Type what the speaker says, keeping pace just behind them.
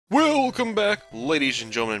Welcome back, ladies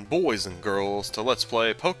and gentlemen, boys and girls, to Let's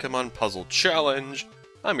Play Pokemon Puzzle Challenge.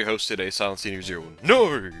 I'm your host today, Silent Senior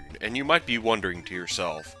 09, and you might be wondering to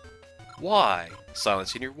yourself, why, Silent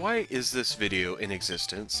Senior, why is this video in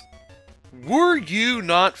existence? Were you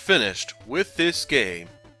not finished with this game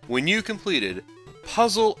when you completed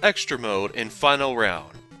Puzzle Extra Mode in Final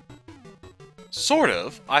Round? Sort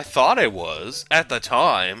of. I thought I was. At the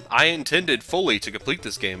time, I intended fully to complete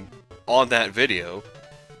this game on that video.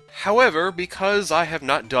 However, because I have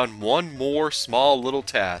not done one more small little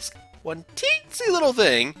task, one teensy little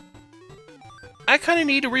thing, I kinda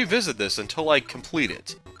need to revisit this until I complete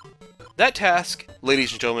it. That task,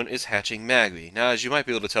 ladies and gentlemen, is hatching Magby. Now, as you might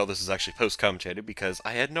be able to tell, this is actually post-commentated because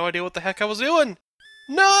I had no idea what the heck I was doing!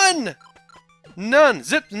 None! None!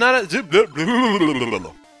 Zip, nada, zip, blah, blah, blah, blah,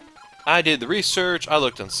 blah. I did the research, I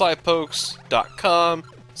looked on SciPokes.com,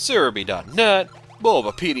 Cerebi.net,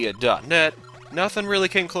 Bulbapedia.net. Nothing really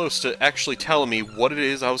came close to actually telling me what it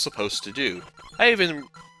is I was supposed to do. I even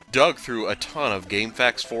dug through a ton of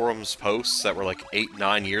GameFAQs forums posts that were like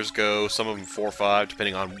 8-9 years ago, some of them 4 or 5,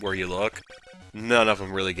 depending on where you look. None of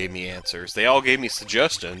them really gave me answers. They all gave me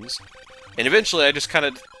suggestions, and eventually I just kind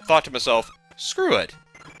of thought to myself, screw it.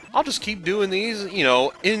 I'll just keep doing these, you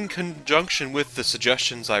know, in conjunction with the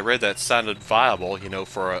suggestions I read that sounded viable, you know,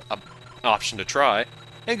 for an option to try,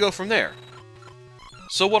 and go from there.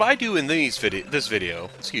 So what I do in this video,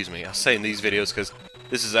 excuse me, I say in these videos because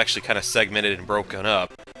this is actually kind of segmented and broken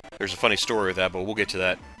up. There's a funny story with that, but we'll get to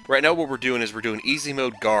that. Right now what we're doing is we're doing easy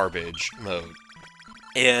mode garbage mode.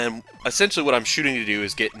 And essentially what I'm shooting to do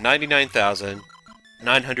is get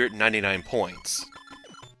 99,999 points.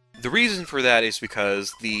 The reason for that is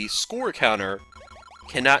because the score counter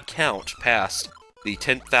cannot count past the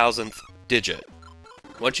 10,000th digit.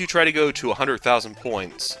 Once you try to go to 100,000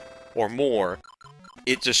 points or more,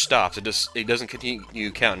 it just stops. It doesn't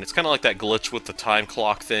continue counting. It's kind of like that glitch with the time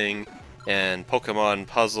clock thing and Pokemon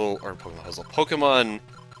Puzzle, or Pokemon,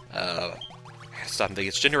 stop and think,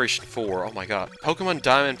 it's Generation 4, oh my god. Pokemon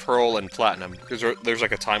Diamond, Pearl, and Platinum. There's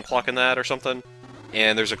like a time clock in that or something,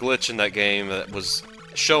 and there's a glitch in that game that was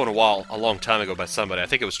shown a long time ago by somebody. I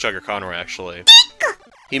think it was Chugger Conroy, actually.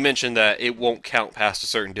 He mentioned that it won't count past a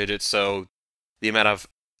certain digit, so the amount of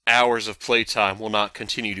hours of playtime will not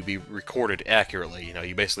continue to be recorded accurately. You know,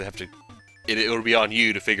 you basically have to... It'll be on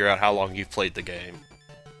you to figure out how long you've played the game.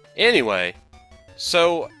 Anyway,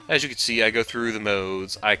 so, as you can see, I go through the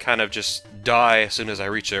modes. I kind of just die as soon as I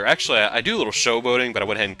reach there. Actually, I do a little showboating, but I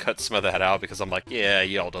went ahead and cut some of that out because I'm like, yeah,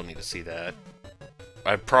 y'all don't need to see that.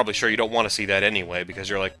 I'm probably sure you don't want to see that anyway, because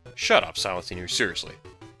you're like, shut up, Silent Senior, seriously.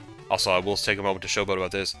 Also, I will take a moment to showboat about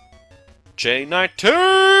this.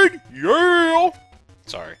 J19! Yeah!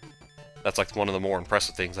 Sorry. That's like one of the more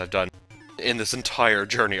impressive things I've done in this entire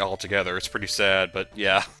journey altogether. It's pretty sad, but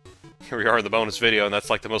yeah. Here we are in the bonus video, and that's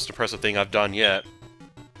like the most impressive thing I've done yet.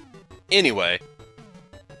 Anyway.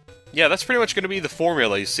 Yeah, that's pretty much going to be the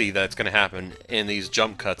formula you see that's going to happen in these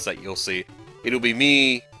jump cuts that you'll see. It'll be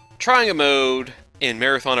me trying a mode in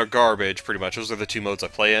Marathon or Garbage, pretty much. Those are the two modes I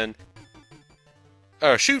play in.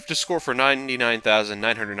 Shoot to score for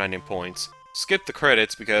 99,999 points. Skip the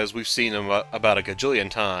credits because we've seen them about a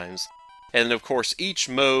gajillion times. And of course, each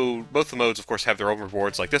mode, both the modes of course have their own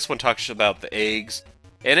rewards. Like this one talks about the eggs,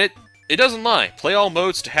 and it doesn't lie. Play all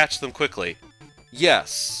modes to hatch them quickly.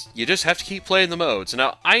 Yes, you just have to keep playing the modes.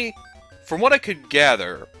 Now, from what I could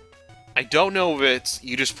gather, I don't know if it's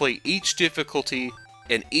you just play each difficulty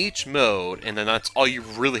in each mode, and then that's all you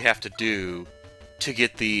really have to do to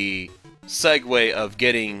get the segue of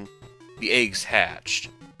getting the eggs hatched.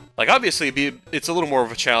 Like, obviously, it's a little more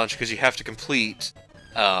of a challenge because you have to complete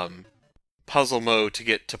puzzle mode to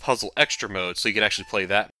get to puzzle extra mode, so you can actually play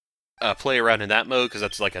that, play around in that mode, because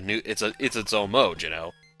that's like a new, it's its own mode, you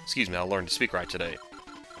know. Excuse me, I'll learn to speak right today.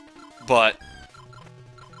 But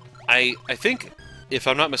I think, if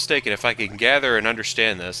I'm not mistaken, if I can gather and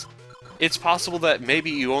understand this, it's possible that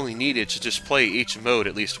maybe you only needed to just play each mode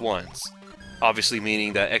at least once. Obviously,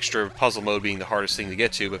 meaning that extra puzzle mode being the hardest thing to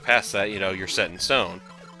get to, but past that, you know, you're set in stone.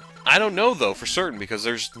 I don't know, though, for certain, because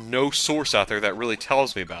there's no source out there that really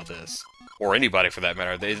tells me about this. Or anybody, for that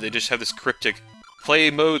matter. They just have this cryptic,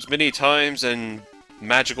 play modes many times and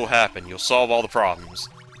magic will happen. You'll solve all the problems.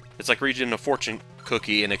 It's like reading a fortune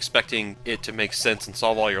cookie and expecting it to make sense and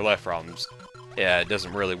solve all your life problems. Yeah, it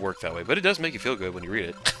doesn't really work that way, but it does make you feel good when you read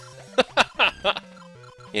it.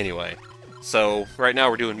 Anyway, so right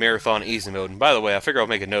now we're doing Marathon Easy Mode, and by the way, I figure I'll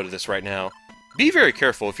make a note of this right now. Be very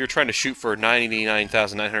careful if you're trying to shoot for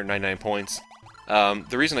 99,999 points.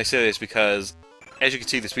 The reason I say that is because, as you can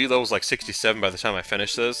see, the speed level is like 67 by the time I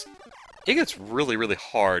finish this. it gets really, really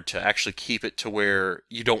hard to actually keep it to where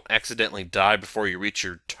you don't accidentally die before you reach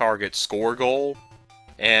your target score goal.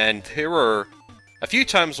 And there were a few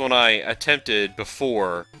times when I attempted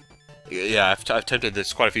before. Yeah, I've attempted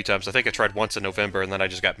this quite a few times. I think I tried once in November, and then I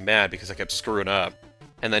just got mad because I kept screwing up.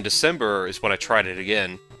 And then December is when I tried it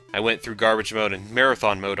again. I went through garbage mode and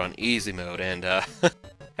marathon mode on easy mode, and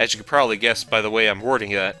as you could probably guess by the way I'm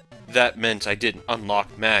wording it, that meant I didn't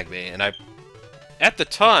unlock Magby. And at the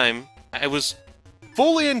time, I was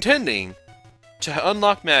fully intending to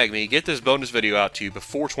unlock Magby, get this bonus video out to you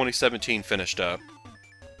before 2017 finished up.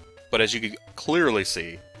 But as you could clearly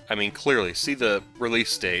see, see the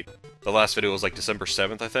release date. The last video was like December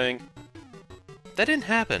 7th, I think. That didn't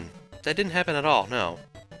happen. That didn't happen at all, no.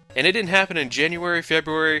 And it didn't happen in January,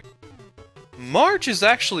 February. March is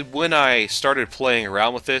actually when I started playing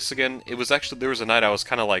around with this again. It was actually, there was a night I was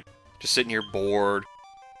kind of like, just sitting here bored.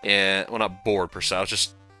 And, well, not bored per se,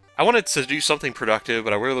 I wanted to do something productive,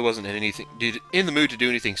 but I really wasn't in the mood to do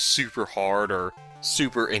anything super hard or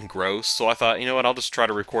super engrossed. So I thought, you know what, I'll just try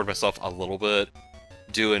to record myself a little bit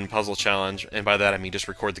doing puzzle challenge, and by that I mean just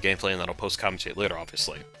record the gameplay and then I'll post commentate later,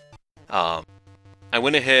 obviously. I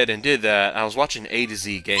went ahead and did that. I was watching A to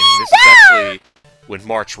Z Gaming. This is actually when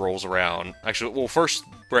March rolls around. Actually, well, first,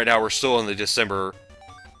 right now we're still in the December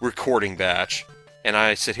recording batch, and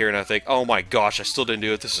I sit here and I think, oh my gosh, I still didn't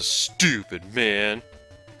do it. This is stupid, man.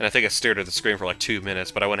 And I think I stared at the screen for like 2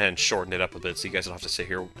 minutes, but I went ahead and shortened it up a bit so you guys don't have to sit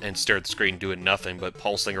here and stare at the screen doing nothing but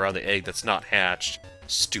pulsing around the egg that's not hatched.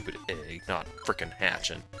 Stupid egg, not frickin'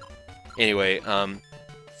 hatching. Anyway,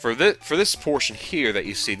 for this portion here that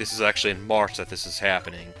you see, this is actually in March that this is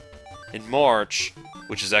happening. In March,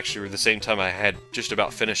 which is actually the same time I had just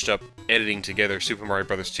about finished up editing together Super Mario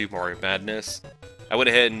Bros. 2 Mario Madness, I went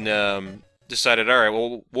ahead and decided, alright,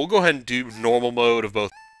 well, we'll go ahead and do normal mode of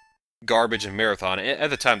both garbage and marathon. At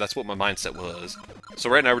the time, that's what my mindset was. So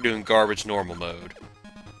right now we're doing garbage normal mode.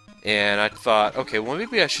 And I thought, okay, well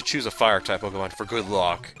maybe I should choose a fire type Pokemon for good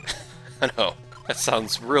luck. I know, that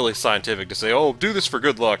sounds really scientific to say, oh, do this for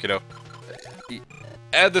good luck, you know.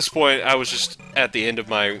 At this point, I was just at the end of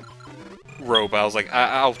my rope. I was like,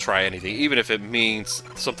 I'll try anything, even if it means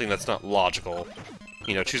something that's not logical.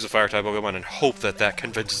 You know, choose a fire type Pokemon and hope that that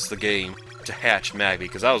convinces the game to hatch Magby,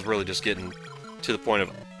 because I was really just getting to the point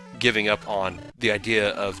of giving up on the idea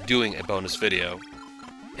of doing a bonus video,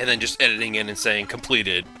 and then just editing in and saying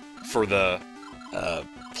completed for the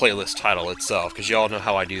playlist title itself, because y'all know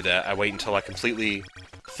how I do that. I wait until I completely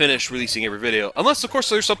finish releasing every video, unless of course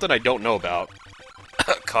there's something I don't know about.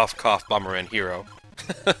 Cough cough, Bomberman Hero.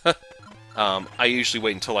 I usually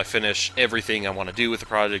wait until I finish everything I want to do with the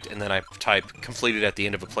project, and then I type completed at the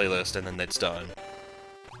end of a playlist, and then that's done.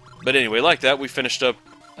 But anyway, like that, we finished up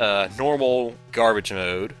normal garbage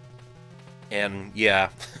mode. And yeah,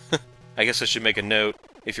 I guess I should make a note.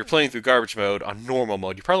 If you're playing through garbage mode on normal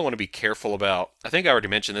mode, you probably want to be careful about... I think I already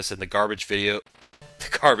mentioned this in the garbage video.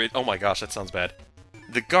 Oh my gosh, that sounds bad.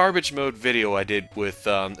 The garbage mode video I did with,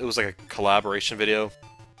 it was like a collaboration video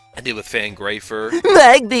I did with Fangrafer.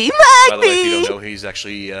 Magby! By the way, if you don't know, he's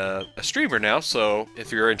actually a streamer now, so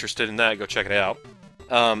if you're interested in that, go check it out.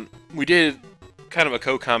 We did kind of a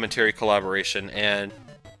co-commentary collaboration, and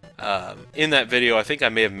in that video, I think I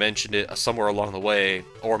may have mentioned it somewhere along the way,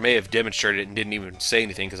 or may have demonstrated it and didn't even say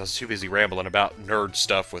anything because I was too busy rambling about nerd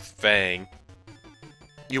stuff with Fang.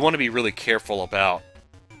 You want to be really careful about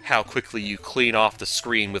how quickly you clean off the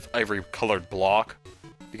screen with every colored block,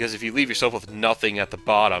 because if you leave yourself with nothing at the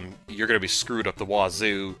bottom, you're going to be screwed up the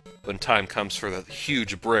wazoo when time comes for the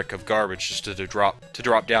huge brick of garbage just to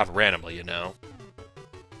drop down randomly, you know.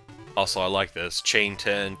 Also, I like this. Chain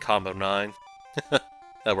 10, Combo 9.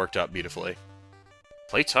 That worked out beautifully.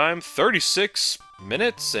 Playtime 36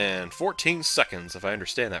 minutes and 14 seconds, if I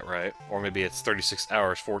understand that right. Or maybe it's 36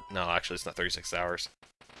 hours no, actually it's not 36 hours.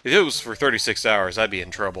 If it was for 36 hours, I'd be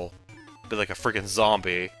in trouble. Be like a freaking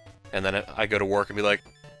zombie. And then I go to work and be like,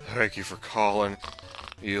 thank you for calling,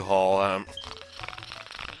 U-Haul.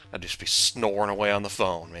 I'd just be snoring away on the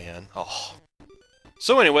phone, man. Oh.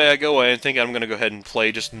 So anyway, I go away and think I'm gonna go ahead and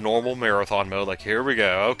play just normal marathon mode, like, here we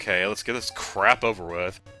go, okay, let's get this crap over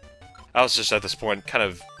with. I was just at this point kind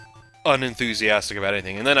of unenthusiastic about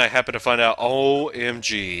anything, and then I happen to find out,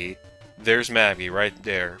 OMG, there's Magby right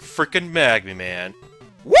there. Frickin' Magby, man.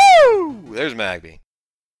 Woo! There's Magby.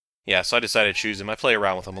 Yeah, so I decided to choose him. I play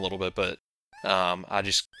around with him a little bit, but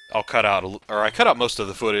I cut out most of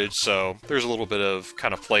the footage, so there's a little bit of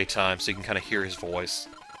kind of play time, so you can kind of hear his voice.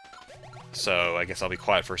 So I guess I'll be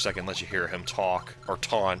quiet for a second and let you hear him talk, or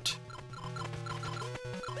taunt.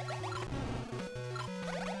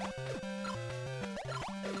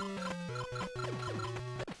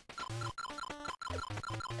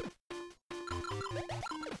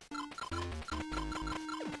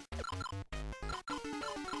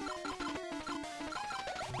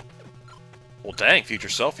 Well, dang, future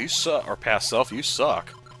self, you suck. Or past self, you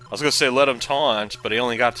suck. I was gonna say let him taunt, but he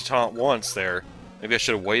only got to taunt once there. Maybe I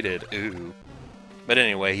should have waited. Ooh. But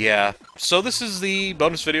anyway, yeah. So this is the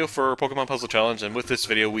bonus video for Pokemon Puzzle Challenge, and with this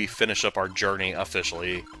video we finish up our journey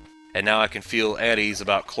officially. And now I can feel at ease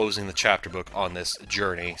about closing the chapter book on this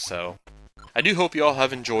journey, so... I do hope you all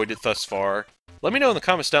have enjoyed it thus far. Let me know in the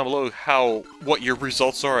comments down below what your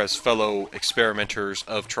results are as fellow experimenters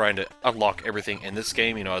of trying to unlock everything in this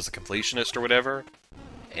game, you know, as a completionist or whatever.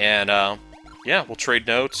 And, yeah, we'll trade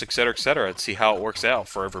notes, etc., and see how it works out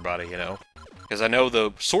for everybody, you know. Because I know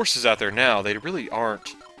the sources out there now, they really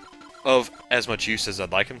aren't of as much use as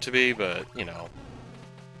I'd like them to be, but, you know,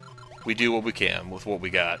 we do what we can with what we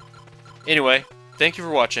got. Anyway, thank you for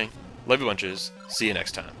watching. Love you bunches. See you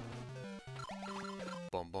next time.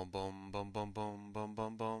 Bum bum bum bum bum bum bum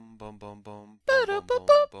bum bum bum bum bum bum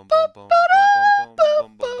bum